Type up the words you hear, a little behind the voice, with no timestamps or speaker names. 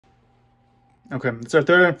Okay, it's our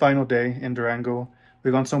third and final day in Durango.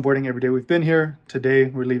 We've gone snowboarding every day we've been here. Today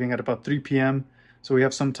we're leaving at about 3 p.m. So we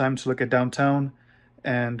have some time to look at downtown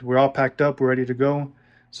and we're all packed up, we're ready to go.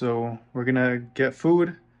 So we're gonna get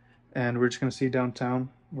food and we're just gonna see downtown.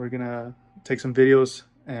 We're gonna take some videos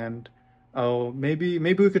and maybe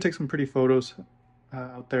we could take some pretty photos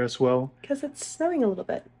out there as well. Because it's snowing a little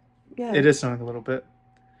bit. Yeah. It is snowing a little bit.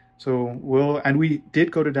 So we did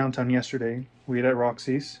go to downtown yesterday. We ate at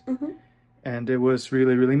Roxy's. And it was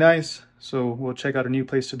really, really nice. So we'll check out a new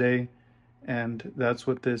place today, and that's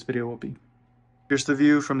what this video will be. Here's the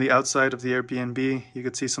view from the outside of the Airbnb. You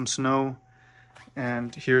could see some snow,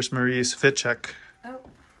 and here's Marie's fit check. Oh.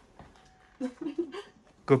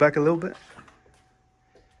 Go back a little bit.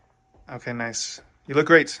 Okay, nice. You look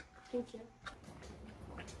great. Thank you.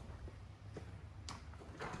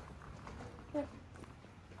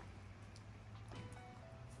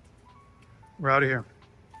 We're out of here.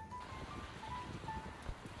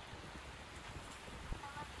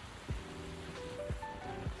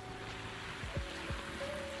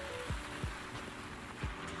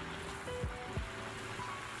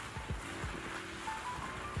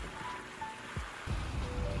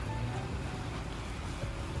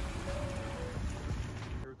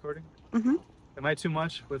 Recording? Am I too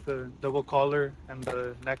much with the double collar and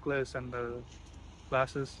the necklace and the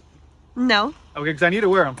glasses? No. Okay, because I need to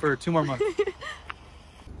wear them for 2 more months.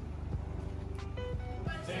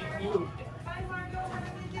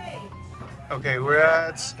 Okay, we're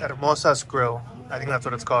at Hermosa's Grill. I think that's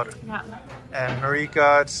what it's called. Yeah. And Marie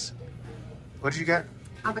got, what did you get?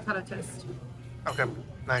 Avocado toast. Okay,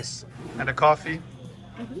 nice. And a coffee.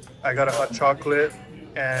 I got a hot chocolate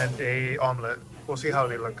and a omelet. We'll see how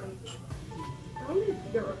they look.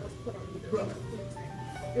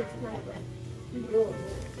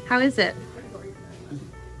 How is it?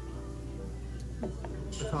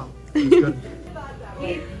 It's good.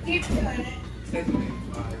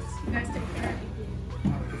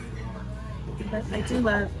 But I do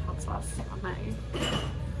love hot sauce on my...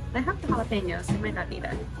 I have the jalapenos, so I might not need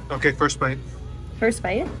it. Okay, first bite. First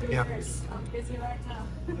bite? Yeah.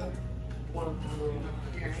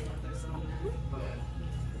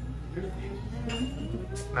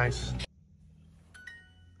 Nice.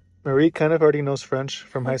 Marie kind of already knows French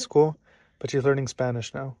from high school, but she's learning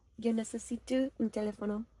Spanish now. Yo necesito un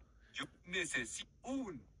teléfono. Yo necesito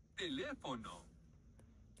un teléfono.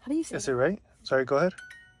 How do you say Is it right? Sorry, go ahead.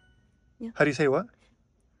 Yeah. How do you say what?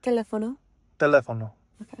 Teléfono. Teléfono.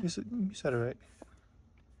 Okay. You said it right.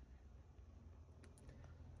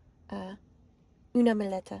 Una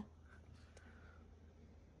maleta.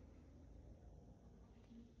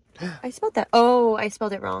 I spelled that. Oh, I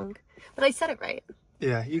spelled it wrong. But I said it right.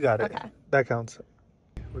 Yeah, you got it. Okay. That counts.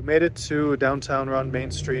 We made it to downtown around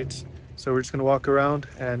Main Street. So we're just going to walk around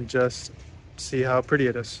and just see how pretty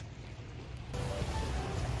it is.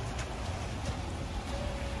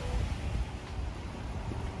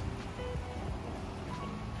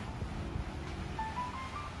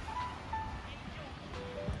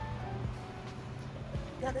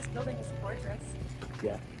 Yeah, this building is gorgeous.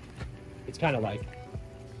 Yeah. It's kind of like,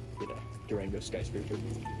 Durango skyscraper.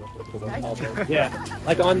 Yeah.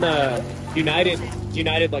 Like on the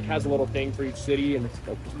United like has a little thing for each city and it's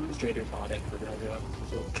like illustrated on it for Durango.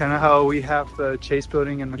 So, Kind of how we have the Chase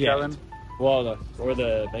building in McAllen. yeah. Well, or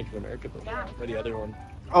the Bank of America building, or the other one.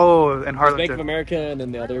 Oh, and Harlem. Bank of America and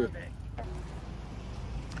then the other.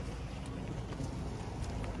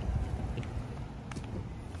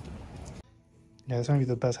 Yeah, this might be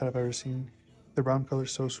the best hat I've ever seen. The brown color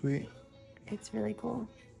is so sweet. It's really cool.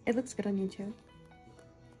 It looks good on you too.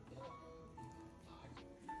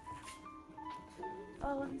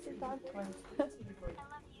 Oh, these are dog toys.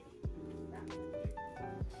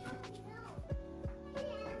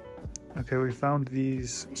 Okay, we found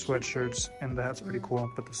these sweatshirts and the hat's pretty cool,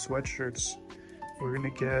 but the sweatshirts, we're gonna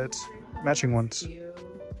get matching ones.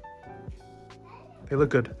 They look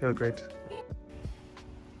good, they look great.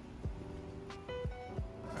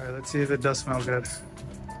 Alright, let's see if it does smell good.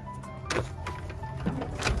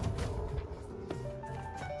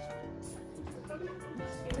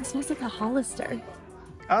 It smells like a Hollister.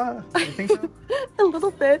 Ah, you think so? A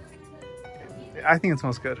little bit. I think it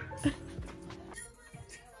smells good.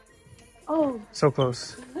 Oh. So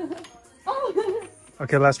close. Oh.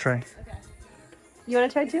 Okay, last try. Okay. You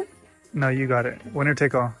want to try too? No, you got it. Winner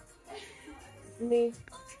take all. Me.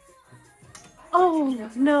 Oh,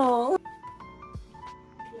 no.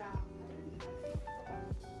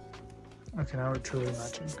 Okay, now we're truly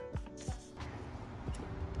matching.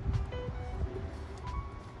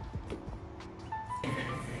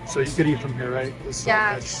 So you could eat from here, right? This is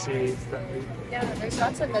Yeah. veggie friendly. Yeah, there's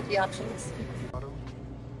lots of veggie options.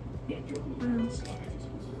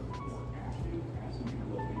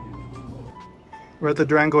 We're at the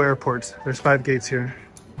Durango airport. There's 5 gates here.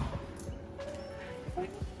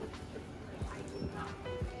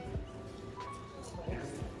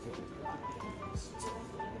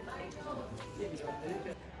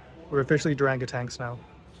 We're officially Durango tanks now.